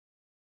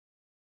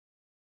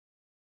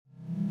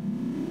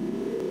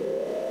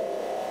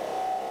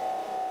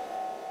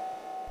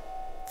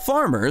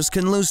Farmers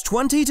can lose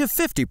 20 to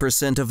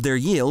 50% of their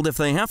yield if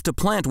they have to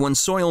plant when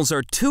soils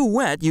are too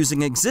wet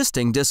using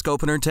existing disc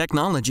opener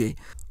technology.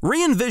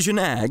 Re-Envision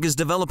Ag is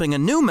developing a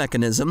new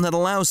mechanism that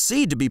allows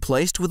seed to be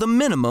placed with a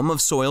minimum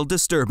of soil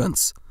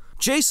disturbance.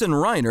 Jason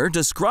Reiner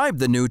described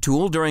the new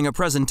tool during a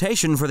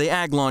presentation for the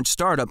Ag Launch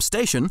Startup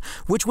Station,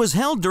 which was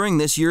held during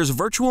this year's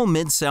virtual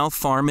Mid-South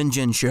Farm and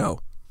Gin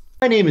Show.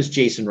 My name is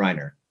Jason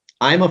Reiner.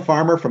 I'm a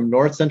farmer from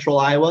North Central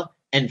Iowa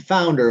and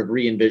founder of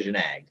Re-Envision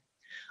Ag.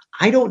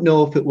 I don't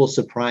know if it will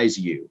surprise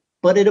you,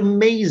 but it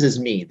amazes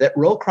me that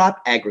row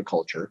crop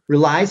agriculture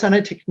relies on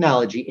a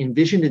technology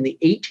envisioned in the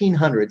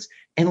 1800s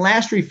and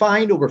last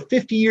refined over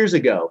 50 years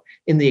ago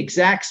in the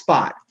exact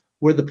spot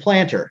where the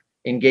planter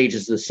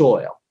engages the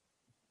soil.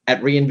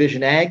 At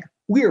Re-Envision Ag,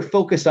 we are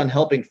focused on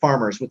helping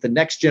farmers with the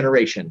next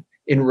generation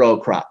in row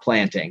crop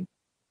planting.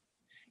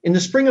 In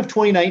the spring of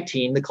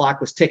 2019, the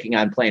clock was ticking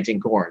on planting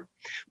corn.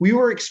 We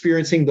were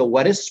experiencing the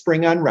wettest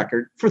spring on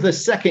record for the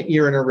second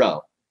year in a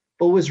row.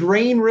 But was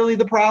rain really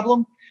the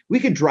problem? We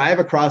could drive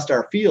across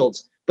our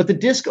fields, but the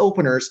disc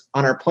openers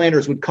on our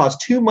planters would cause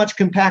too much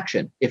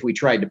compaction if we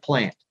tried to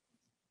plant.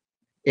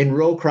 In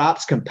row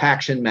crops,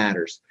 compaction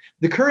matters.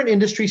 The current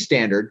industry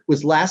standard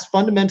was last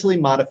fundamentally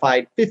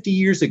modified 50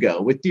 years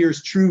ago with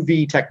Deere's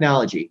True-V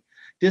technology.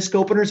 Disc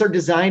openers are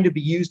designed to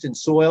be used in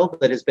soil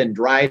that has been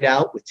dried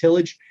out with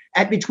tillage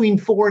at between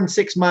 4 and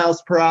 6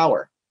 miles per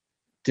hour.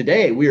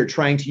 Today, we are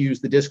trying to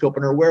use the disc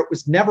opener where it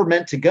was never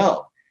meant to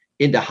go,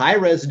 into high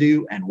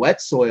residue and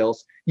wet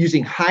soils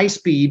using high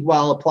speed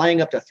while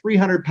applying up to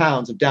 300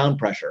 pounds of down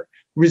pressure,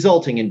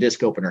 resulting in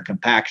disc opener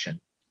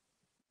compaction.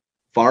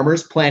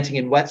 Farmers planting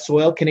in wet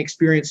soil can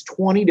experience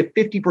 20 to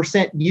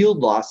 50% yield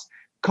loss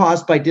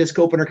caused by disc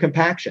opener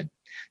compaction.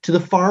 To the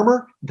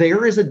farmer,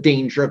 there is a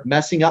danger of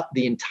messing up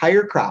the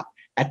entire crop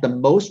at the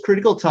most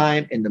critical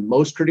time in the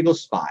most critical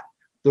spot,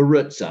 the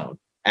root zone,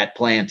 at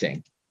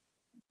planting.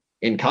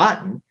 In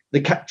cotton,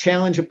 the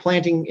challenge of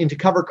planting into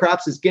cover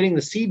crops is getting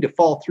the seed to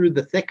fall through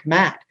the thick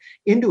mat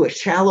into a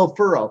shallow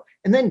furrow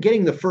and then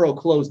getting the furrow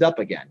closed up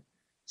again.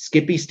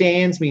 Skippy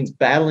stands means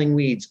battling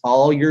weeds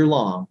all year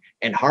long,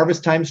 and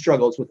harvest time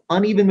struggles with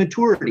uneven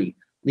maturity,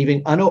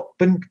 leaving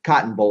unopened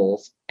cotton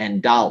bolls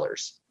and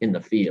dollars in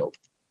the field.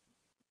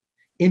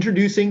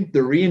 Introducing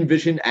the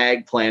Re-Envision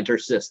Ag Planter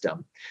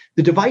System.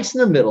 The device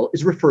in the middle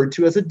is referred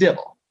to as a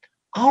dibble.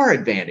 Our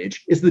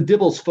advantage is the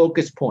dibble's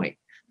focus point.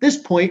 This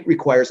point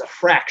requires a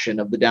fraction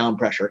of the down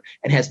pressure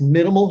and has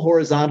minimal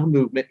horizontal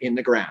movement in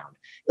the ground,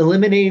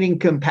 eliminating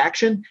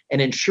compaction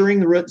and ensuring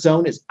the root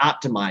zone is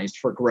optimized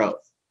for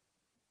growth.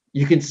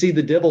 You can see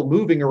the dibble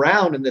moving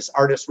around in this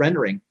artist's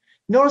rendering.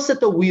 Notice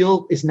that the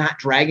wheel is not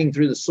dragging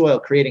through the soil,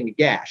 creating a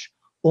gash.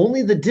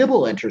 Only the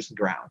dibble enters the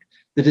ground.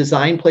 The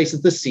design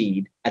places the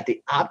seed at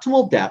the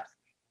optimal depth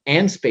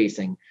and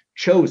spacing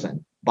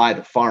chosen by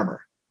the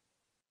farmer.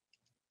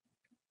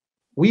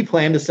 We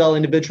plan to sell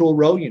individual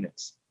row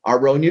units. Our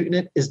row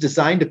unit is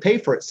designed to pay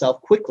for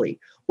itself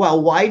quickly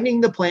while widening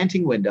the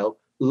planting window,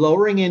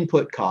 lowering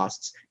input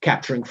costs,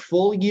 capturing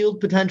full yield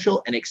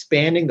potential, and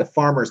expanding the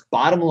farmer's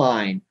bottom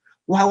line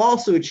while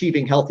also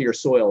achieving healthier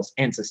soils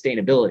and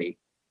sustainability.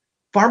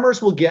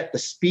 Farmers will get the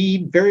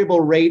speed,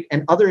 variable rate,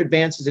 and other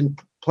advances in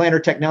planter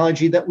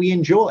technology that we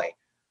enjoy.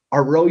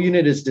 Our row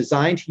unit is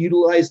designed to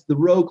utilize the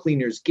row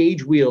cleaners,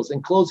 gauge wheels,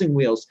 and closing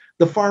wheels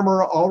the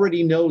farmer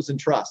already knows and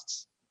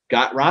trusts.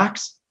 Got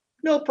rocks?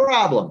 No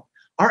problem.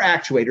 Our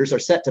actuators are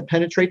set to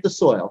penetrate the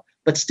soil,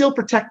 but still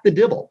protect the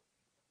dibble.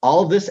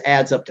 All of this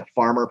adds up to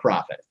farmer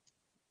profit.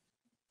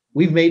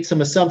 We've made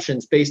some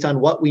assumptions based on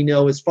what we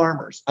know as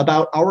farmers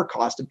about our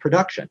cost of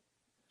production.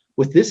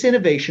 With this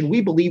innovation, we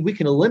believe we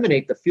can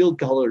eliminate the field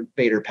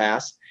cultivator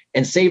pass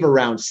and save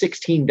around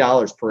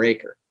 $16 per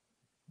acre.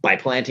 By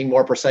planting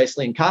more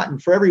precisely in cotton,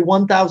 for every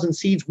 1,000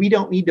 seeds we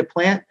don't need to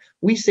plant,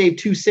 we save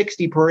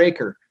 $260 per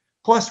acre.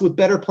 Plus, with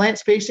better plant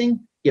spacing,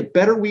 get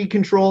better weed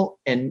control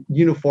and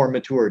uniform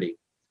maturity.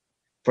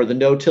 For the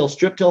no-till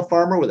strip-till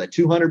farmer with a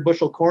 200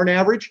 bushel corn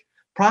average,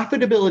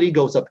 profitability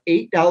goes up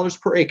 $8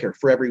 per acre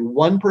for every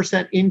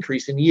 1%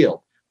 increase in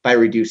yield by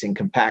reducing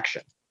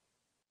compaction.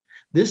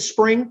 This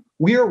spring,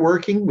 we are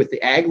working with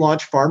the Ag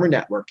Launch Farmer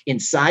Network in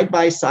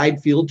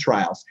side-by-side field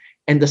trials,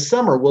 and the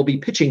summer we'll be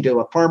pitching to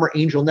a Farmer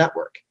Angel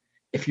Network.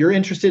 If you're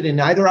interested in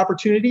either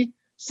opportunity,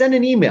 send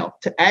an email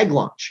to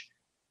AgLaunch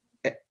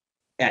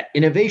at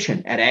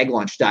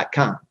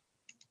innovation@aglaunch.com.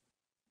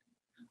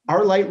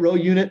 Our light row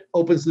unit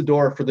opens the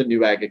door for the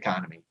new ag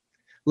economy.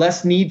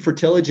 Less need for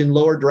tillage and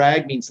lower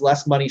drag means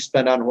less money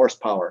spent on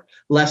horsepower.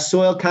 Less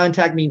soil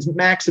contact means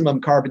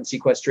maximum carbon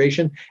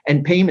sequestration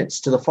and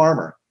payments to the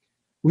farmer.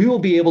 We will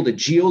be able to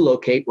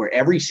geolocate where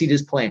every seed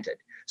is planted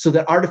so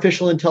that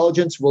artificial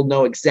intelligence will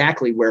know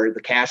exactly where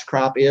the cash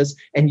crop is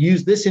and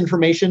use this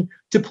information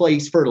to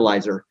place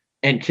fertilizer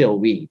and kill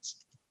weeds.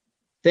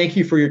 Thank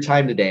you for your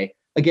time today.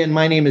 Again,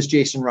 my name is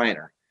Jason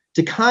Reiner.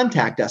 To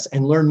contact us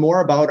and learn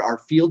more about our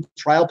field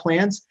trial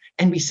plans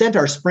and be sent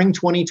our spring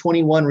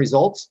 2021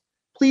 results,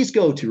 please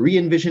go to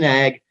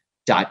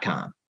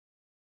reenvisionag.com.